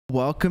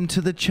Welcome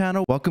to the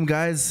channel. Welcome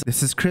guys.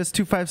 This is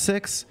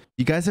Chris256.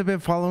 You guys have been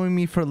following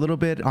me for a little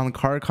bit on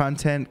car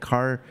content,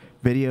 car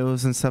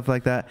videos and stuff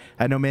like that.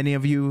 I know many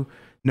of you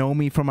know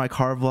me from my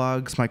car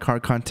vlogs, my car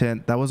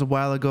content. That was a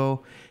while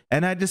ago,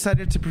 and I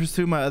decided to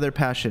pursue my other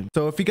passion.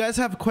 So if you guys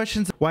have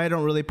questions why I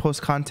don't really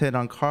post content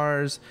on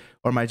cars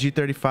or my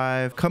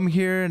G35, come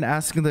here and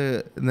ask in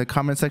the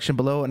comment section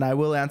below, and I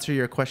will answer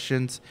your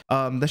questions.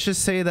 Let's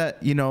just say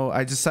that, you know,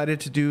 I decided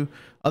to do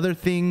other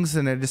things,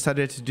 and I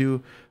decided to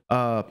do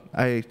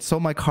I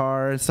sold my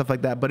car and stuff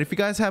like that. But if you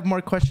guys have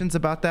more questions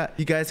about that,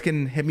 you guys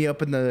can hit me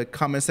up in the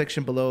comment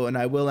section below, and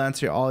I will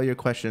answer all your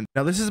questions.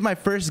 Now, this is my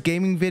first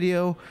gaming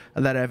video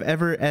that I've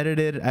ever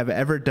edited, I've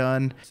ever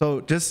done.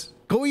 So just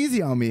go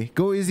easy on me.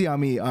 Go easy on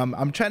me.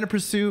 I'm trying to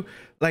pursue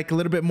like a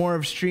little bit more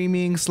of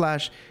streaming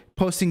slash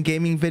posting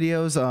gaming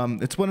videos.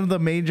 It's one of the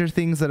major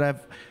things that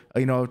I've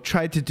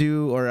tried to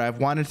do, or I've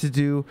wanted to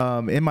do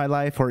in my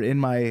life, or in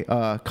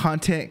my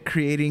content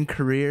creating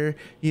career,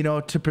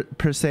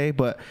 per se.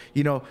 But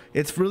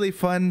it's really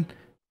fun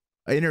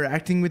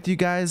interacting with you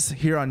guys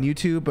here on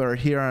YouTube, or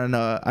here on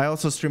I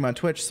also stream on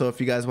Twitch, so if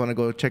you guys want to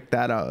go check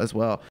that out as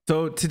well.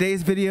 So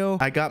today's video,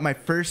 I got my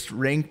first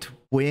ranked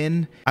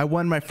win. I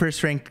won my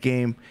first ranked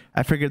game.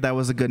 I figured that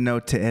was a good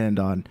note to end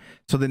on.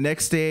 So the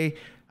next day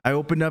I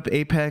opened up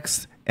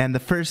Apex, and the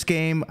first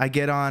game I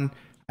get on,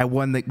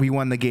 we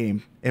won the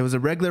game. It was a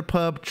regular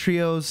pub,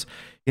 trios.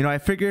 I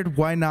figured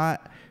why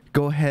not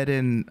go ahead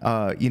and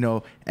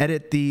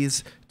edit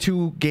these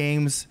two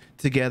games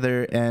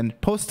together and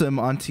post them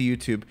onto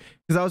YouTube,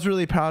 because I was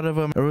really proud of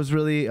them. I was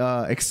really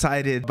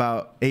excited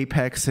about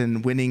Apex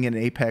and winning in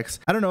Apex.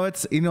 I don't know,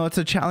 it's it's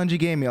a challenging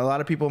game. A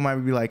lot of people might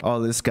be like,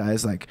 oh, this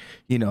guy's like,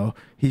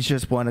 he's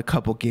just won a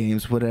couple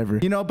games, whatever,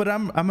 but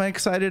I'm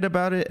excited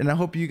about it, and I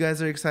hope you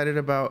guys are excited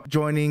about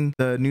joining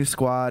the new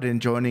squad and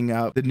joining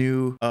out the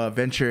new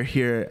venture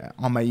here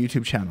on my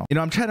YouTube channel.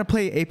 I'm trying to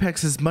play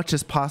Apex as much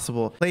as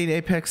possible. Playing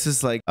Apex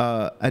is like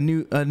a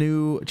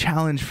new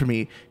challenge for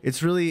me.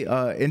 It's really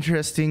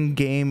interesting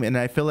game, and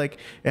I feel like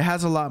it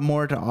has a lot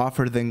more to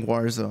offer than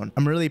Warzone.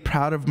 I'm really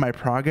proud of my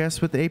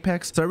progress with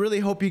Apex, so I really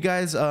hope you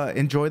guys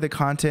enjoy the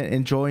content,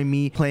 enjoy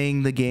me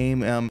playing the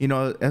game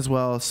as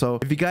well. So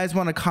if you guys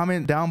want to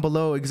comment down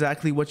below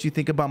exactly what you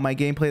think about my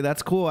gameplay,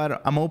 that's cool.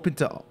 I'm open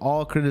to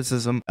all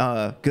criticism,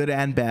 good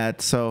and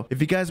bad. So if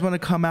you guys want to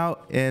come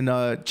out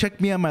and check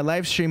me on my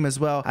live stream as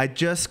well, I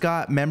just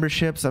got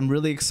memberships. I'm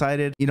really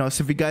excited, so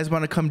if you guys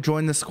want to come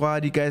join the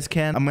squad, you guys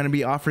can. I'm going to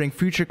be offering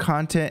future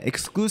content,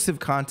 exclusive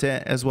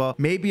content as well.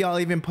 Maybe I'll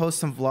even post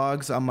some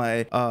vlogs on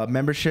my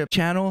membership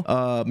channel.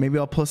 Maybe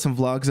I'll post some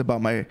vlogs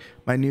about my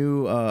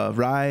new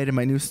ride and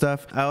my new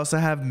stuff. I also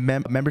have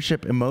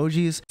membership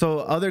emojis, so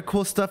other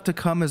cool stuff to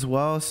come as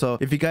well. So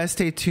if you guys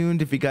stay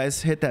tuned, if you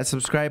guys hit that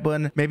subscribe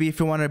button, maybe if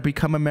you want to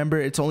become a member,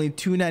 it's only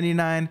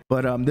 $2.99,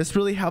 but this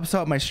really helps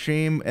out my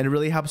stream, and it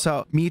really helps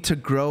out me to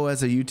grow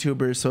as a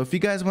YouTuber. So if you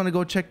guys want to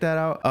go check that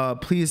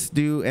out, please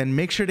do, and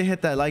make sure to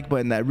hit that like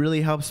button. That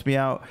really helps me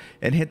out,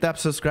 and hit that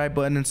subscribe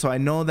button, and so I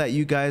know that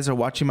you guys are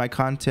watching my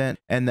content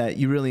and that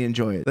you really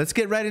enjoy it. Let's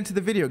get right into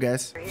the video,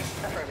 guys.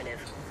 Affirmative.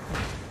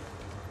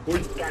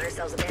 Uy. Got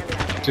ourselves a bandit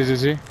out there. Sí, sí,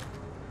 sí.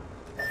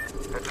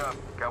 Heads up,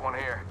 got one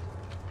here.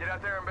 Get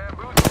out there and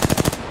bamboozle.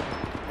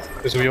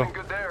 Se subió.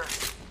 Good there.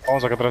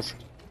 Vamos acá atrás.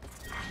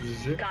 Sí, sí,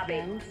 sí.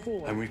 Copy.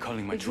 I'm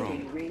recalling my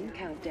drone. Ring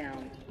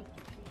countdown.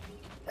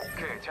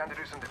 Okay, time to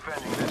do some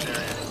defending in this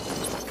area.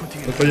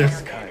 Putting Estoy ya.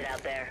 Bandit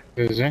out there.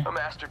 Sí, sí, sí. A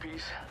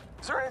masterpiece.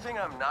 Is there anything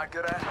I'm not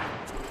good at?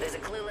 There's a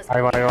clueless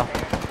Ahí va, ahí va. bandit out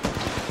there.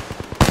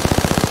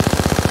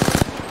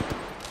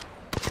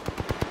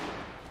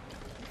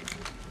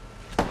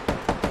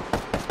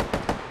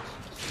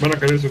 Van a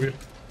querer subir.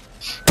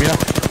 Mira.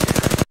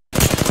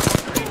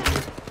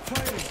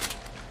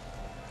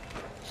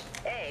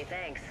 Hey,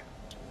 thanks.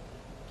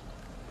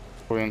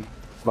 Muy bien.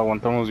 Lo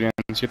aguantamos bien.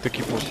 7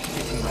 equipos.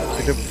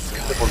 7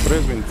 por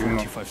 3, 21.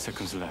 25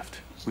 seconds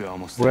left. We're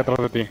almost Voy there.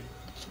 atrás de ti.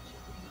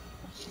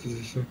 Sí,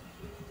 sí, sí.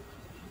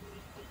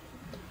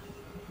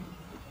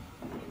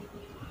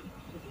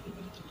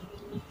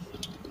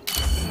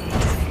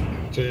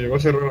 Sí, va a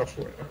cerrar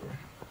afuera.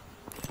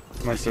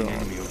 No I hay see an pedo.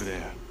 enemy over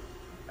there.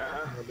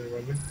 Vale,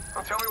 vale.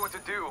 Don't tell me what to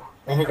do.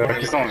 Ojo, por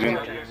aquí estamos bien.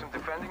 Time to do some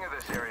defending of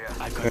this area.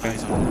 I've got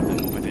eyes on one of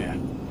them over there.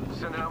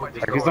 Sending out my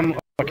Aquí estamos,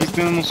 aquí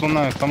tenemos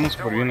zona, estamos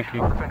súper bien aquí.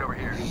 I'll defend over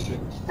here.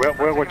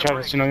 Voy a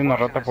guachar si no hay una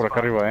rata por acá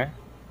arriba,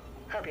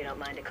 Hope you don't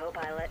mind a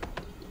co-pilot.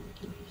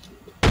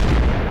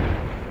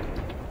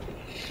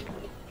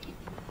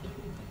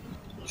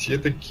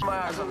 7 equipos.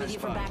 My eyes on this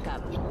spot.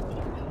 backup.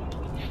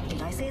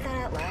 Did I say that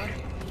out loud?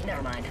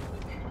 Never mind.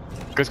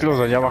 ¿Crees que los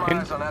de allá My bajen?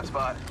 eyes on that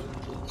spot.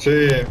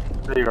 Sí.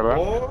 Sí, ¿verdad?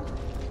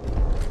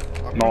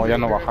 No, ya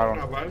no bajaron.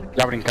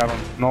 Ya brincaron.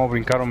 No,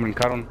 brincaron.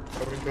 ¿Brincaron?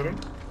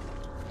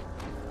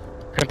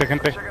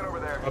 Gente. Check it over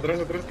there. Atrás.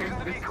 Using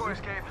the decoy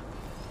escape.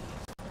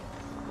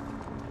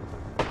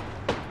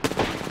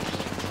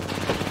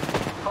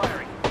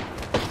 Firing.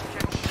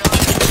 Getting shot.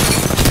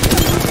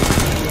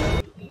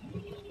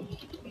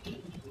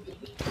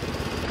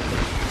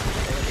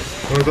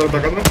 ¿No me están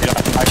atacando? Mira,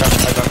 ahí está.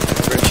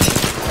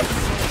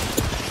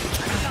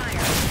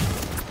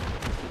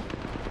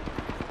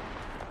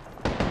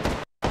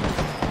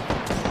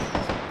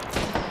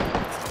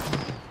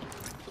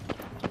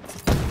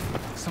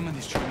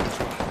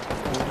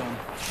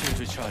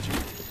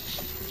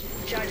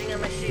 Recharging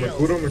on my Me shield.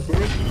 curo, me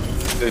curo.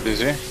 Sí,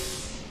 sí.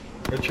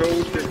 Me echo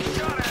búsqueda.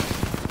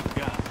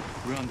 Yeah,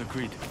 we're on the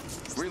grid.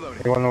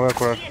 Reloading. Igual no voy a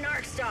curar. Eat an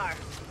arc star.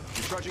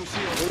 Recharging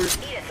shield.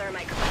 Eat a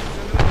thermite.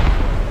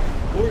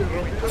 Uy,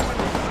 rápido.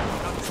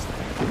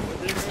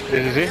 Sí,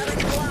 sí, sí.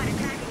 Another squad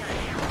attacking us.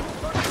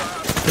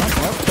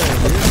 Jump up there,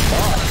 dude.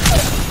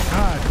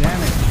 God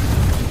damn it.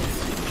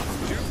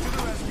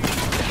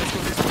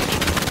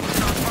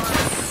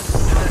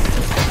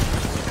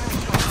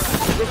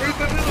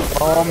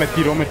 Oh, me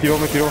tiró.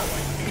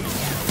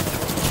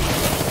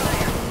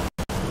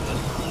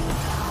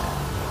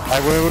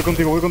 Ay, voy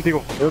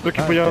contigo. El otro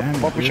equipo ya damn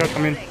it, va a pushar dude.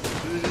 también.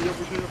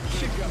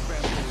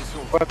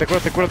 Cuérate.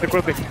 Recharging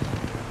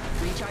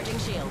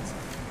shields.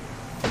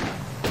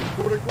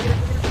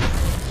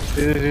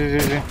 Sí.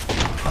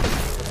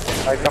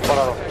 Ahí está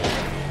parado.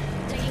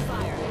 Taking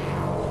fire.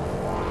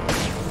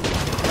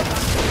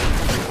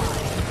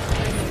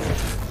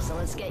 So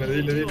let's get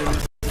Le you di.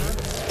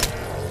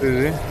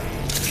 Sí.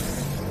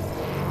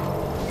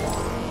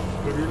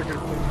 Revive que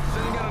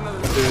Sending out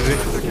another. Sí.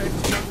 Okay.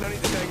 No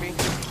need to tag me.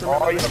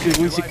 Ay, es que el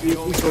güey se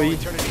quedó justo ahí.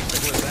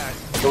 Simple as that.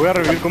 Lo voy a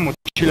revivir con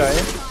mochila,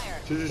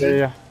 Sí.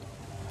 Ya.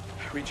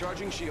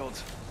 Recharging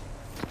shields.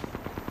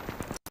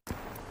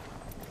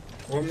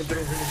 Voy a meter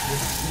un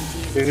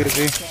Phoenix.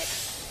 Sí.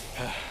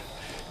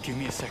 Give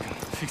me a second.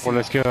 Fix Por la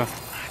it. izquierda.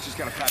 Just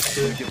gotta pass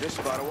through and give this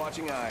spot a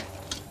watching eye.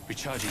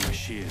 Recharging my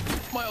shield.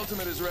 My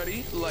ultimate is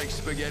ready, like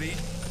spaghetti.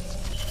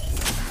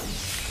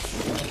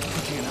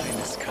 Putting an eye in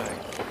the sky.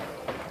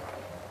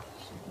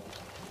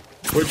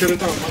 Voy a echar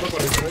esta mamada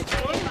para distraer.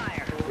 taking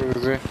fire.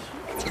 Sí.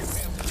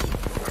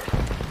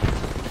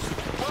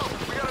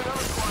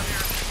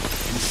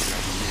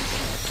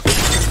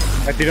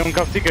 Me tiré un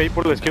capstick ahí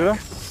por la izquierda.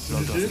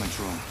 Logged off my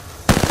drone.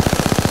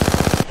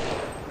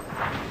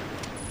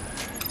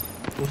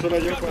 Uso la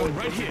llave para...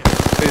 Right here.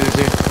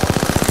 Sí.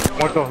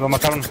 Muerto, lo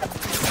mataron. Thermite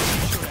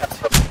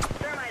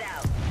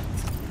out.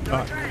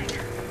 Throwing frag.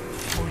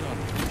 Hold on.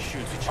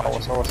 Shields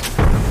recharging. Aguas.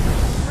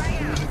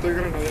 Necesito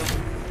granada.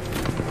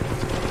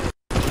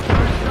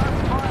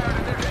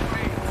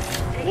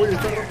 Uy,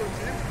 está roto el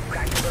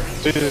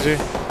cielo. Sí.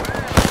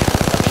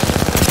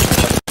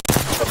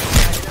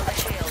 Recharging on my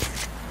shield.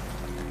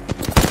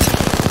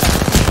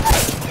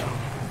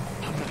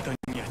 I'm not done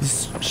yet.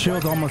 His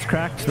shield almost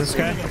cracked, this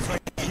guy.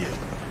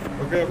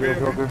 Ok.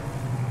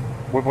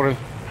 Voy por él.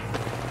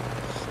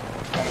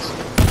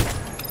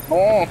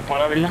 No,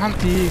 para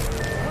adelante.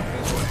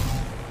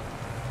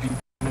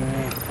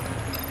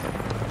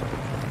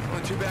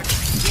 One, two back.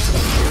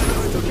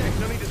 It's okay.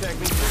 No need to tag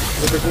me.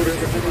 No te cure.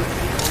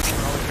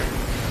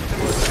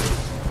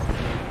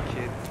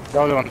 Ya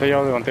lo levanté.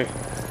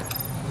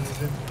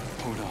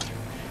 Hold on.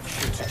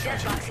 Shields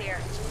recharging. Jetbox here.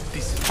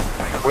 This is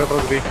Voy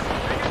atrás de ti.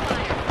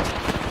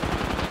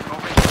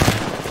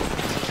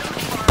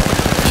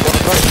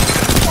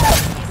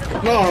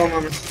 No,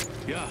 mames.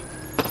 yeah.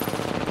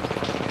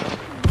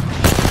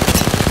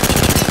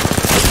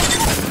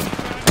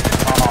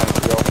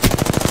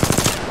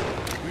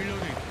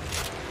 Reloading.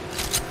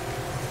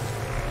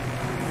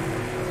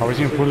 A ver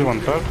si me puedo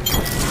levantar.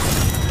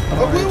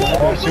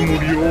 Oh, se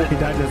murió. He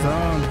died his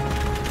own.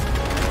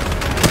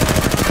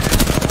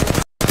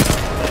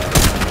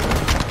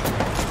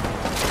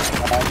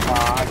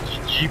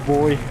 GG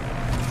boy.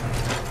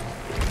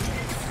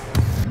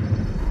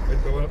 Ahí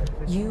estaba.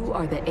 You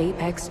are the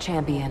Apex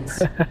champions.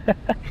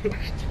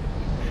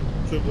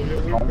 Se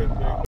murió muy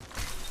pendejo.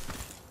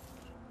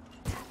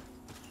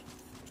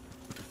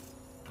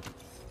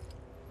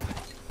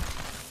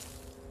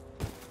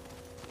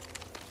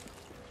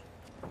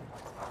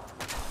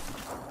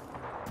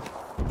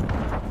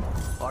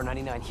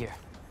 R99 here.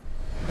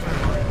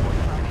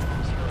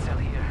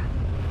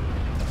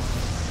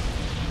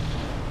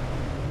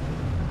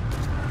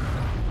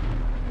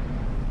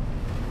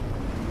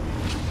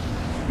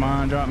 Come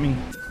on, drop me.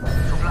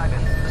 Supply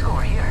bin. Let's go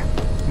over here.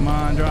 Come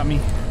on, drop me.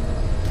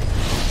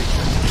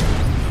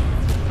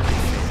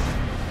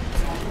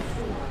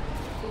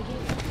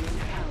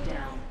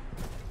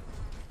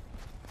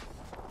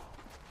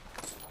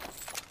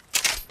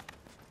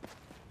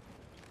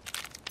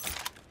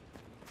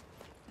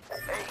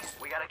 Hey,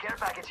 we got a care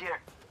package here.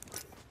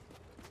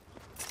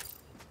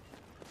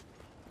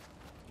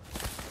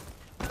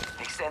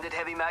 Extended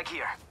heavy mag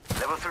here.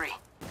 Level 3.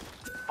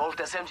 Bolt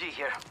SMG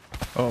here.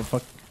 Oh,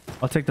 fuck.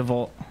 I'll take the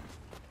Volt.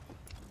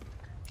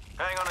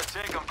 Hang on a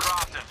tick, I'm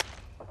crafting.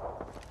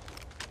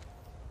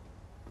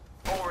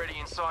 Already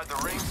inside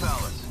the ring,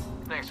 fellas.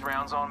 Next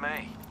round's on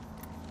me.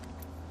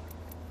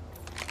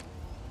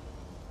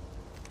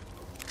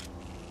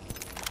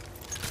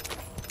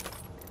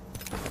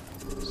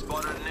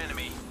 Spotted an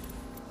enemy.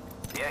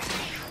 Yes,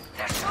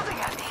 they're shooting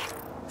at me.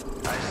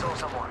 I saw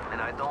someone,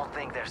 and I don't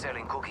think they're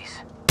selling cookies.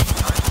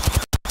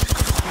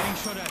 Getting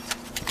shot at.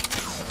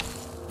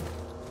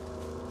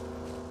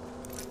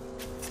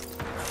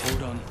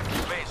 Hold on.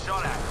 Being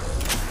shot at.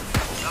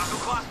 Knuckle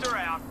cluster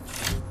out.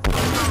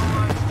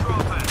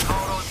 Drop it.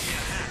 Hold on to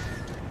your hat.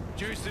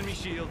 Juicing me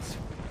shields.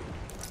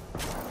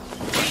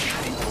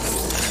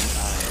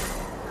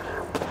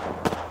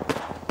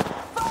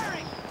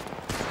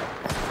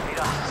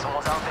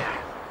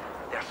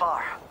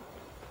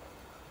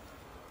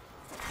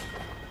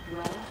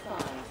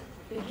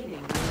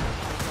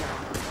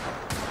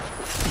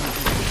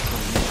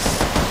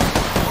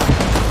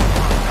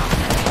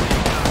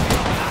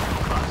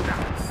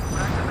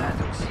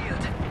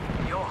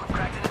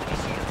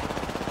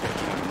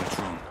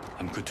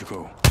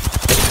 go.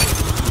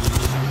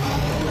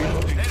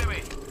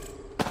 Enemy.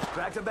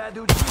 Crack the bad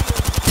dude.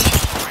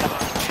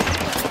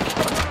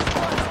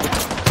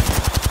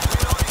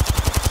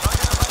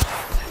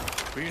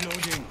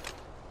 Reloading.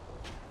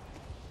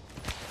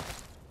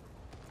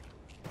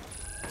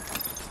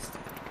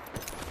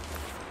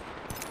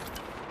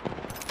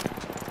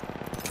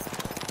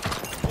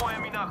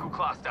 Miami knuckle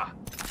cluster.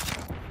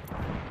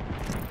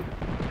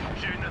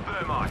 Shooting the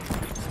thermite.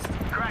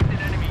 Cracked an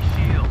enemy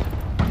shield.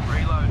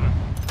 Reloading.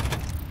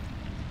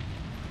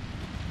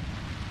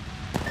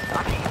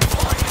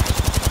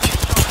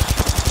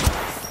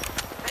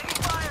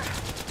 Taking fire.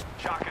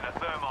 Chucking a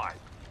thermite.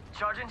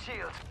 Charging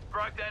shield.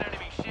 Broke that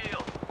enemy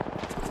shield.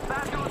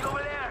 Bad dude's over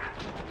there.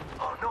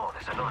 Oh no,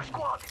 there's another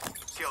squad.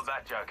 Killed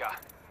that joker.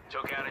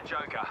 Took out a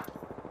joker.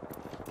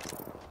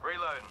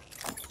 Reloading.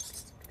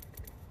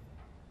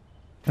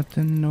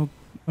 Nothing, no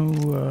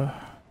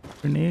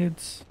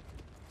grenades.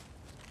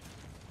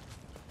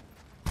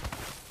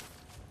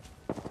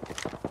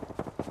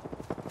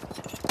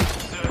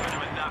 Serving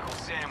him a knuckle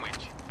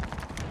sandwich.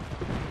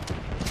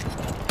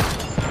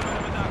 Serving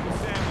him a knuckle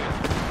sandwich.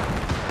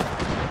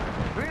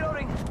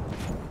 Reloading.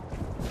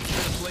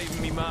 Just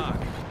leaving me mark.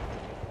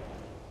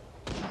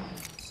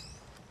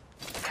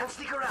 Can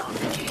sneak around.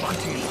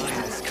 Watching an eye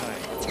in the sky.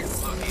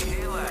 Looky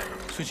here, lad.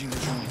 Switching the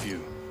drone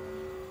view.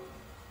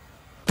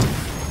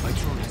 My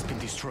drone has been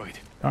destroyed.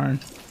 Darn.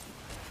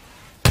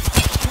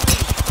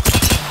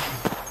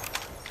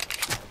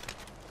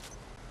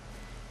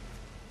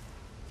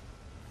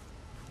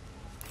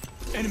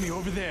 Enemy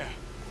over there.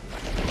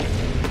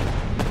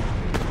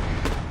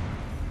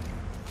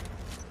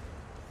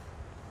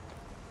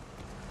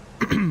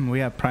 We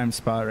have prime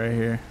spot right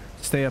here.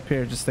 Stay up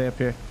here. Just stay up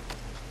here.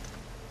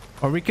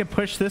 Or we could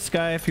push this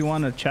guy if you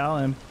want to chow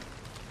him.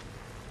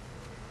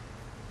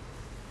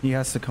 He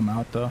has to come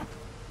out though.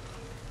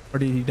 Or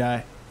did he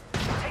die?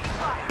 Taking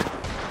fire.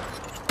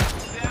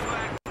 Stand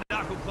back.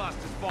 Knuckle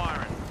cluster's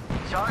firing.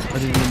 Charging Or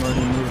did shield. he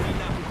already move?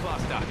 Knuckle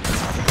cluster.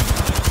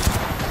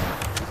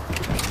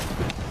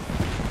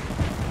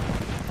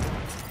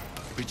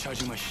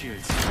 Recharging my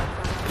shields.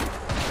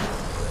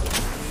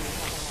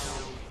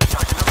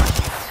 Charging up my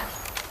shields.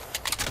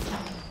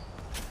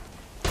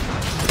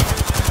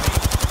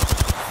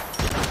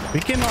 We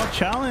can all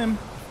chow him.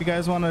 If you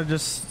guys want to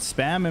just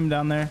spam him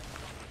down there.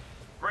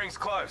 Rings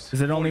close.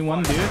 Is it only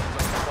one dude?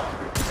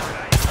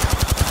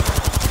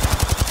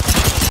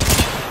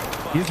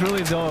 45. He's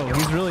really low.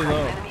 He's really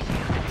low. Enemy shield.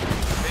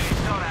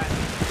 He's not at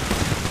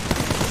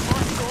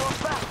Must go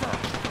faster.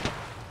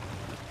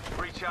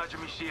 recharging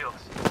me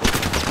shields.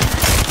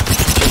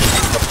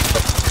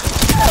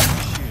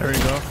 There we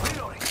go.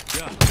 Reloading.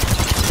 Yeah.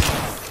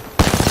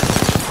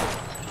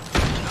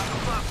 Knuckle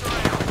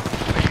cluster out.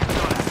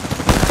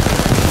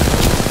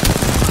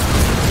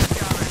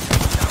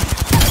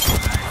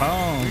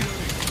 Oh.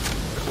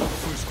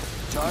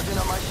 Charging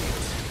up my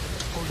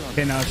shields.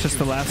 Okay, now it's just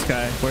the last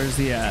guy. Where's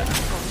he at?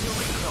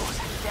 Close.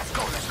 Let's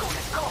go, let's go,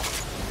 let's go.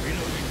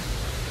 Reloading.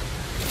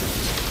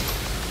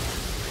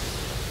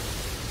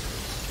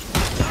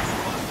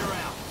 Cluster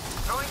out.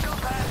 Throwing two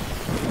pads.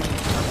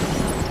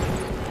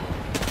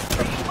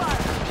 Taking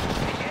fire.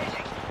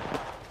 Engaging.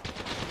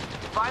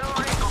 Final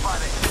ring,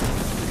 compadre.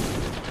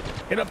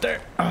 Get up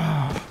there.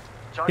 Oh.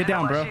 Charging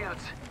down, up my bro.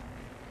 shields.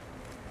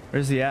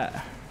 Where's he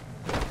at?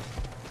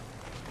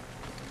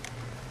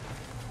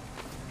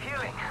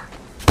 Healing.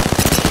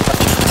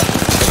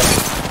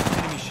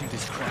 Enemy shield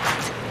is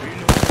cracked.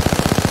 Reloading.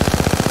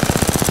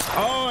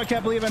 Oh, I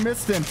can't believe I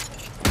missed him.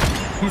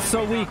 He's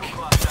so weak.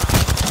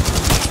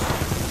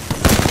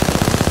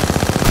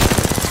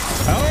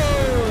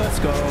 Oh, let's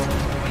go.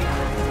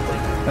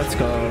 Let's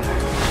go.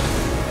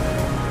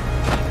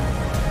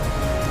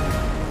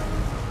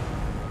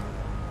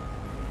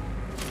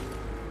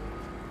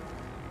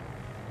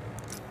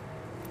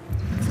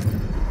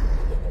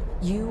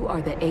 You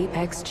are the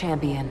Apex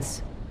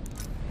Champions.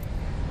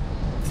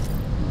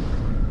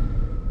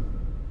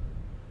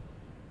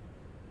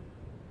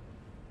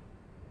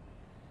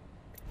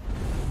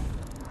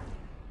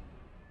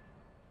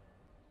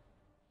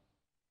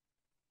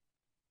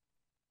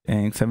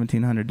 Dang,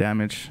 1700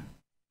 damage.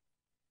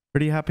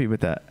 Pretty happy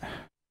with that.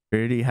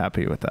 Pretty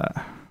happy with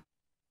that.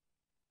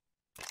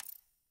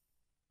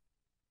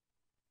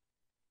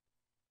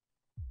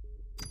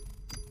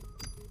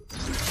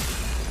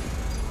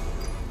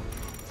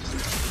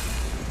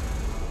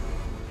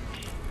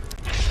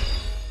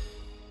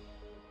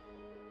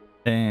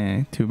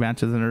 Dang, 2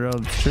 matches in a row.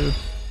 That's true.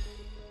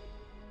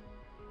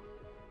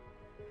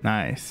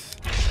 Nice.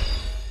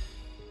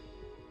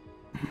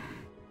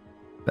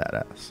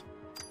 Badass.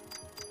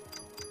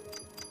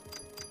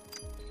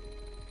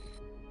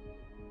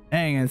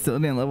 Dang, I still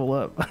didn't level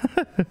up.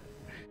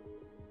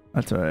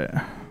 That's alright.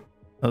 That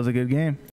was a good game.